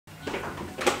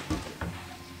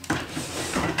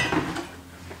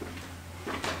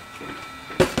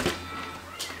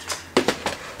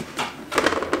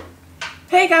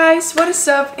Hey guys, what is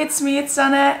up? It's me, it's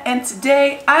Sanne, and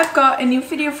today I've got a new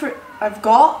video for a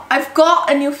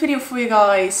new video for you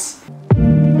guys.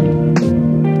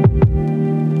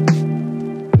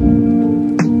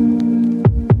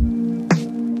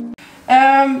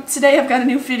 Today I've got a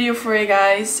new video for you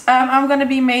guys. I'm gonna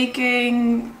be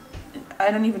making,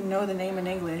 I don't even know the name in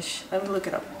English. Let me look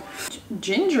it up.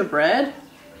 Gingerbread?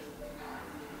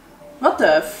 What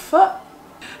the fuck?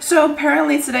 So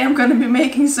apparently today I'm gonna be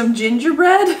making some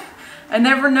gingerbread. I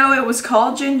never know it was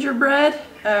called gingerbread.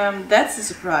 That's a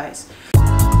surprise.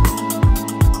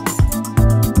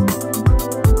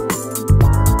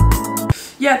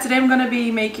 Yeah, today I'm gonna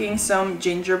be making some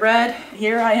gingerbread.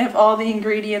 Here I have all the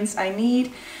ingredients I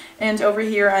need, and over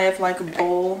here I have like a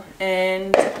bowl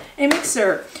and a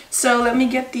mixer. So let me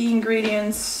get the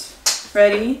ingredients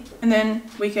ready and then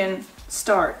we can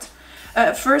start.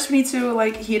 First we need to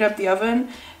like heat up the oven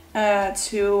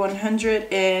to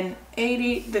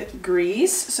 180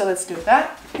 degrees. So let's do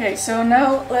that. Okay, so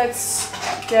now let's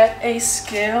get a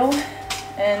scale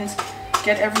and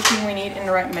get everything we need in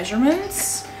the right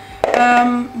measurements.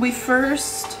 We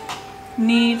first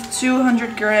need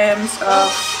 200 grams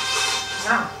of...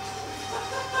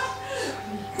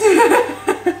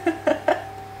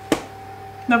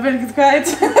 Nou ben ik het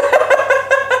kwijt.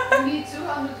 We need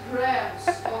 200 grams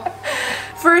of...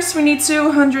 First we need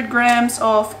 200 grams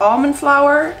of almond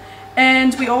flour,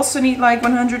 and we also need like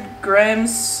 100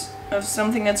 grams of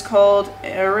something that's called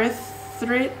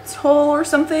erythritol or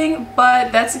something,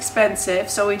 but that's expensive,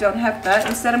 so we don't have that.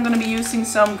 Instead I'm going to be using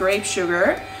some grape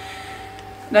sugar,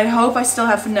 and I hope I still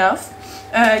have enough.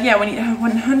 Yeah, we need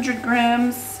 100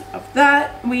 grams of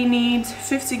that. We need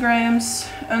 50 grams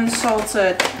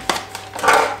unsalted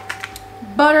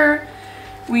butter.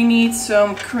 We need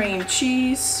some cream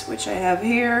cheese, which I have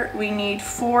here. We need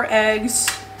 4 eggs,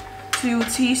 2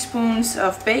 teaspoons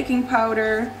of baking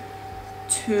powder,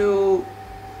 2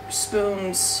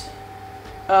 spoons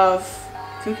of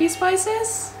cookie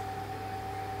spices.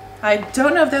 I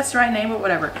don't know if that's the right name, but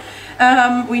whatever.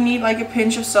 We need like a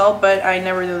pinch of salt, but I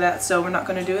never do that, so we're not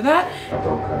going to do that.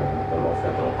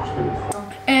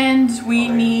 And we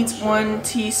need 1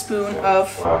 teaspoon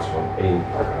of...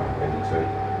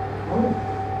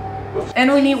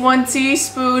 And we need 1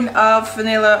 teaspoon of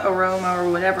vanilla aroma or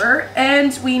whatever.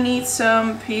 And we need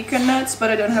some pecan nuts,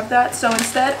 but I don't have that. So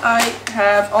instead I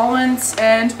have almonds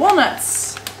and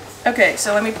walnuts. Okay,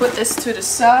 so let me put this to the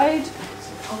side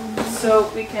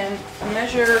so we can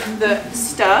measure the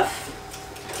stuff.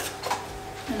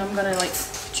 And I'm gonna like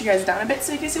put you guys down a bit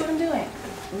so you can see what I'm doing.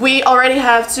 We already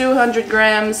have 200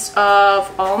 grams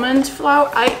of almond flour.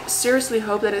 I seriously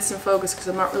hope that it's in focus because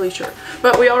I'm not really sure.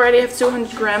 But we already have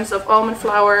 200 grams of almond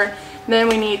flour. Then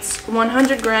we need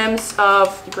 100 grams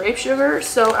of grape sugar.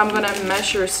 So I'm gonna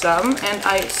measure some, and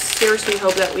I seriously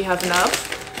hope that we have enough.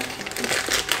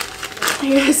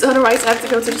 Yes, otherwise I have to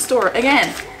go to the store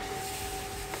again.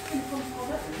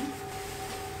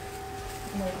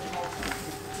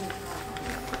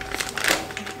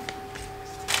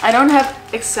 I don't have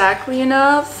exactly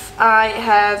enough. I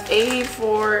have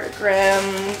 84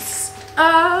 grams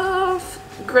of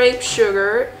grape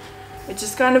sugar, which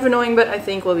is kind of annoying, but I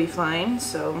think we'll be fine.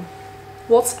 So,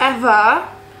 whatever.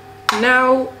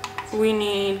 Now we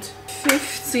need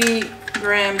 50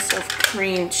 grams of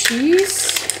cream cheese.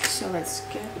 So let's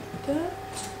get that.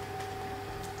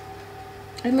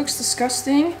 It looks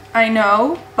disgusting, I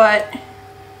know, but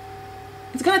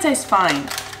it's gonna taste fine.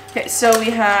 Okay, so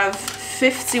we have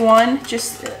 51,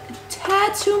 just a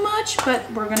tad too much, but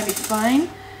we're gonna be fine.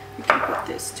 We can put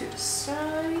this to the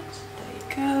side. There you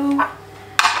go.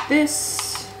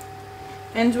 This.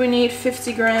 And we need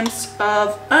 50 grams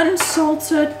of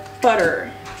unsalted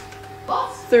butter.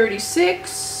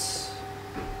 36.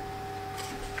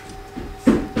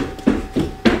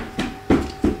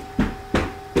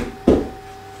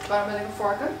 Waarom ben ik een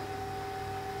vorken?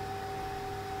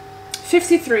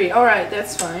 53, alright,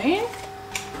 that's fine.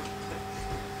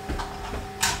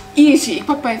 Easy. Ik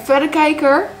pak mijn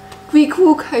verrekijker. Quick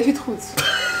hook, hij zit goed.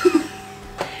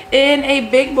 In a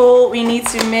big bowl we need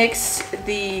to mix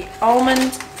the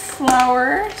almond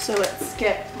flour. So let's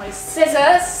get my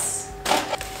scissors. Oh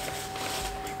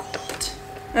my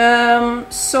god.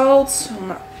 Salt.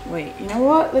 No, wait, you know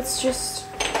what? Let's just...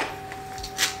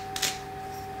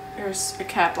 There's a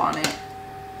cap on it.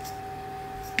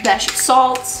 Dash of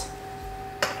salt.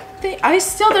 I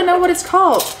still don't know what it's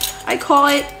called. I call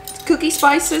it cookie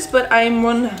spices, but I'm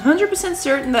 100%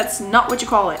 certain that's not what you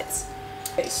call it.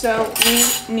 Okay, so we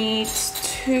need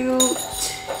 2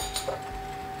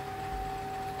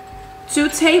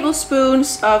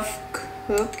 tablespoons of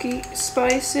cookie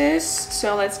spices.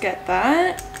 So let's get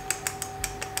that.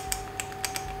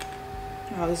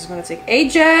 God, this is gonna take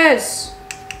ages.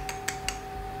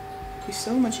 It'd be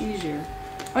so much easier.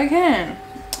 I can.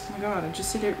 Oh my God, I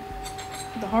just did it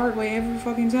the hard way every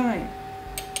fucking time.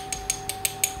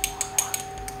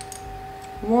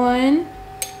 1,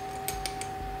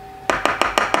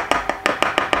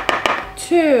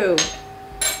 2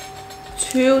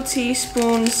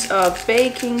 teaspoons of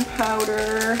baking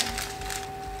powder.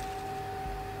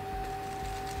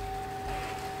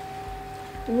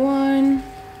 1.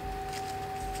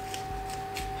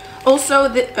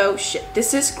 Also, oh shit,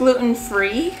 this is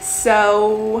gluten-free,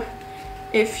 so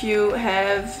if you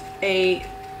have a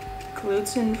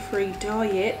gluten-free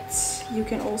diet, you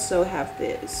can also have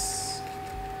this.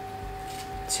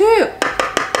 2.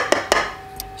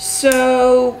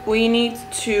 So we need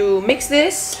to mix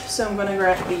this, so I'm gonna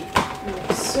grab the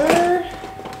mixer.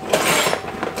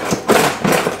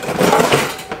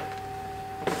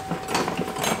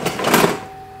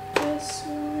 This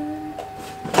one.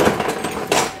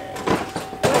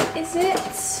 What is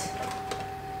it?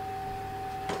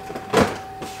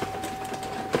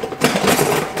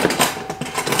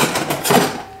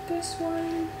 This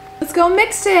one. Let's go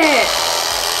mix it.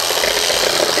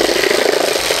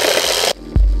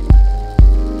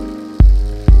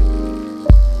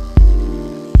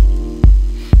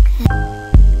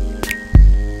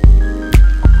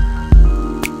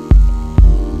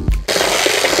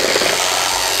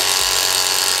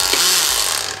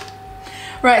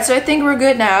 Right, so I think we're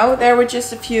good now. There were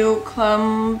just a few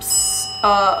clumps.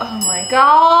 Oh my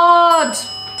God!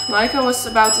 Like I was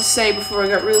about to say before I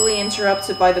got really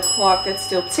interrupted by the clock that's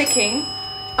still ticking.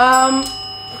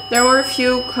 There were a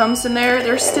few clumps in there.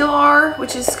 There still are,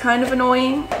 which is kind of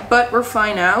annoying, but we're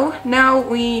fine now. Now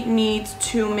we need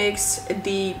to mix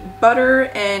the butter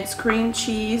and cream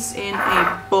cheese in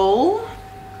a bowl.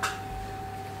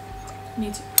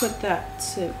 Need to put that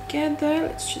together.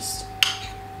 Let's just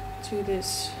do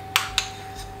this.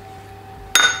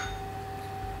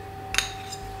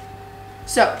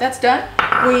 So that's done.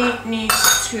 We need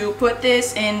to put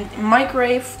this in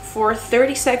microwave for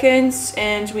 30 seconds,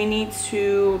 and we need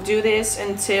to do this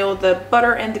until the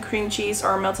butter and the cream cheese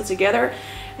are melted together,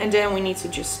 and then we need to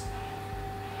just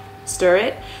stir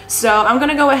it. So I'm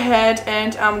gonna go ahead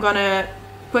and I'm gonna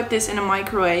put this in a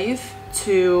microwave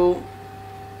to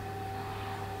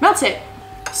melt it.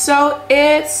 So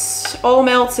it's all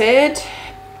melted,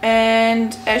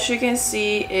 and as you can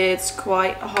see, it's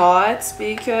quite hot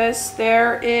because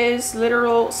there is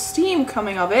literal steam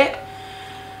coming of it.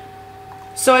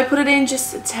 So I put it in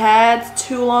just a tad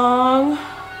too long.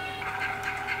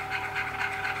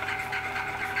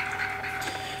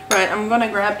 Right, I'm gonna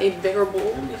grab a bigger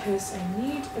bowl because I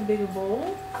need a bigger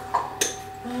bowl.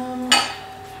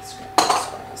 Let's grab this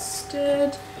one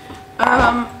instead.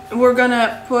 We're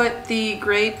gonna put the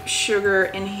grape sugar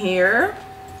in here,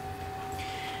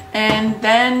 and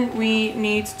then we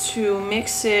need to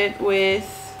mix it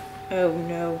with, oh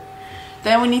no,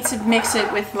 then we need to mix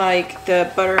it with like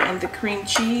the butter and the cream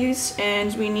cheese,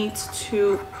 and we need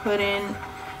to put in,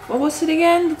 what was it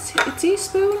again, a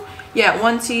teaspoon? Yeah,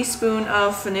 1 teaspoon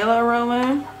of vanilla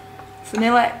aroma,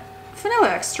 vanilla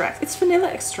extract. It's vanilla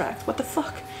extract, what the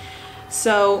fuck.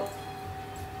 So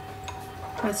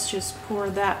let's just pour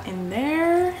that in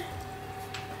there.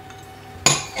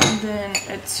 And then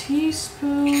a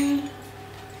teaspoon.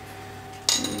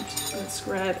 And let's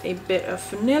grab a bit of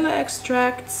vanilla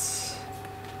extract.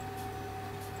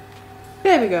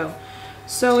 There we go.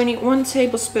 So we need 1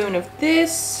 tablespoon of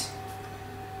this.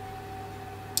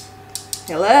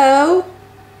 Hello?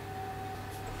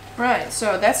 Right,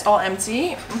 so that's all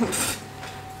empty.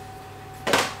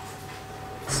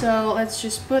 So let's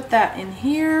just put that in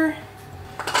here.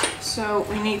 So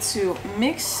we need to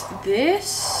mix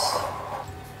this.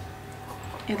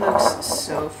 It looks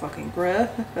so fucking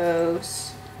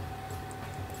gross.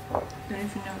 I don't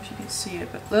even know if you can see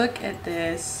it, but look at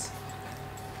this.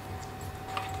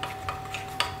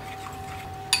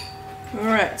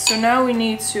 Alright, so now we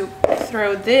need to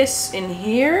throw this in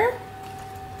here.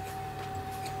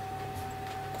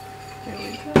 There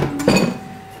we go.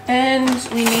 And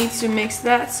we need to mix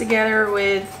that together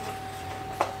with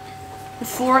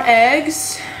 4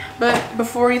 eggs, but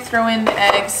before you throw in the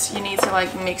eggs, you need to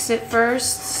like mix it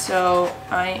first. So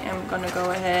I am gonna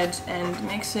go ahead and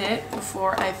mix it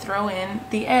before I throw in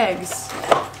the eggs.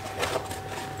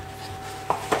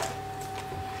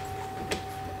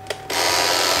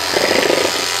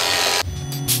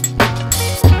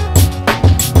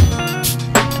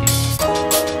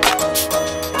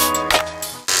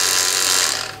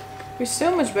 It's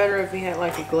so much better if we had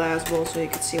like a glass bowl so you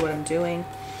could see what I'm doing.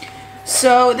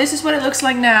 So this is what it looks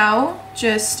like now,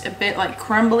 just a bit like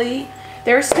crumbly.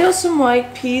 There are still some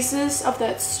like pieces of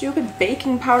that stupid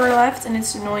baking powder left, and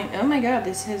it's annoying. Oh my god,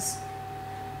 this has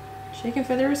chicken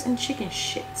feathers and chicken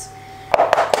shit.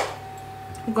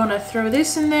 I'm gonna throw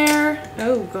this in there.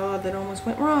 Oh god, that almost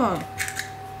went wrong.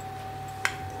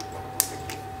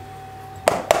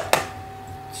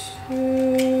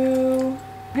 2.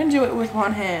 I'm gonna do it with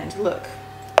one hand. Look.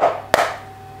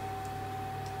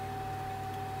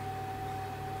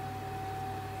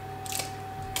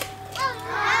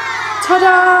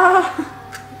 Ta-da!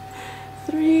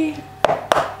 3,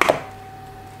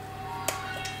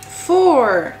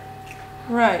 4.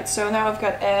 Right, so now I've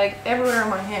got egg everywhere on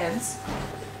my hands.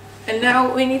 And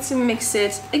now we need to mix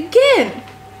it again.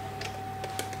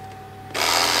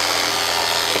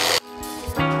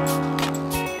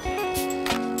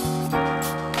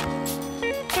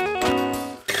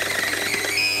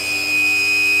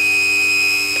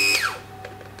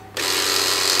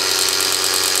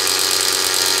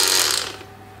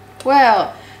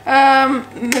 Well,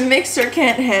 the mixer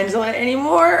can't handle it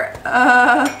anymore.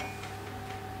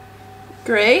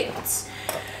 Great.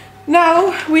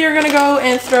 Now we are gonna go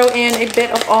and throw in a bit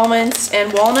of almonds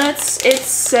and walnuts. It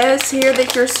says here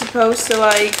that you're supposed to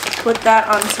like put that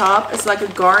on top as like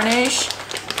a garnish,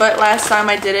 but last time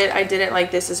I did it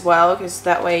like this as well, because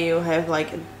that way you have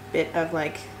like a bit of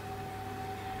like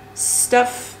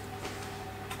stuff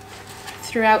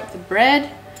throughout the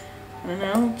bread. I don't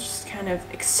know, just kind of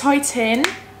exciting.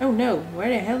 Oh no, where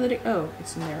the hell did it? Oh,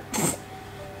 it's in there.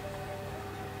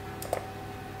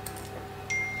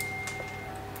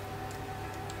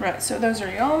 Right, so those are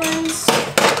the almonds.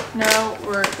 Now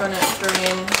we're gonna throw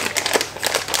in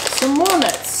some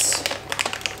walnuts.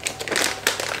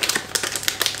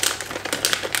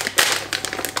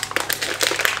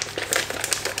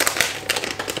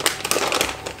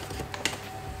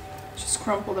 Just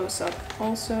crumple those up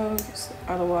also, because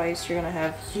otherwise you're gonna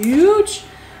have huge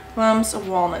lumps of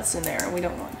walnuts in there, and we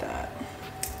don't want that.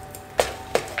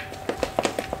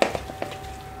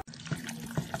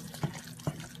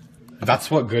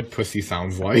 That's what good pussy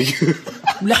sounds like.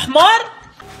 That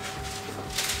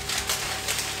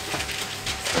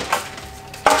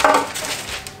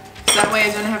way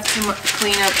I don't have to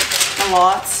clean up a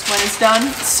lot when it's done,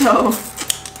 so.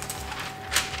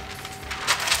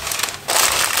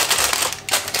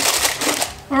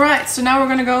 Alright, so now we're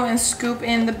gonna go and scoop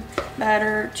in the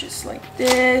batter just like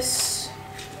this.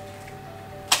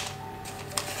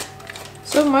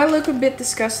 So it might look a bit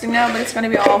disgusting now, but it's gonna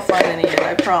be all fine in the end,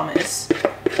 I promise.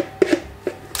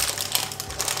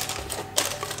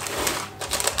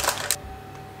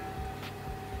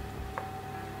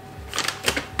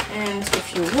 And a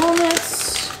few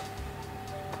walnuts.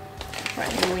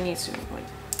 Right, here we need to like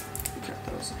cut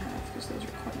those in half because those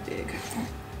are quite big.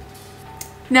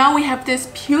 Now we have this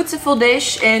beautiful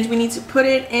dish, and we need to put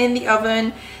it in the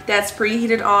oven that's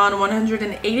preheated on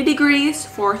 180 degrees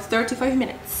for 35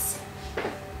 minutes.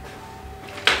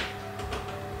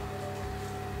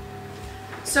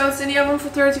 So it's in the oven for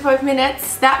 35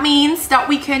 minutes. That means that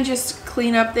we can just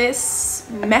clean up this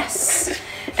mess.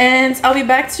 And I'll be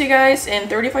back to you guys in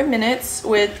 35 minutes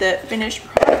with the finished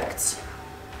product.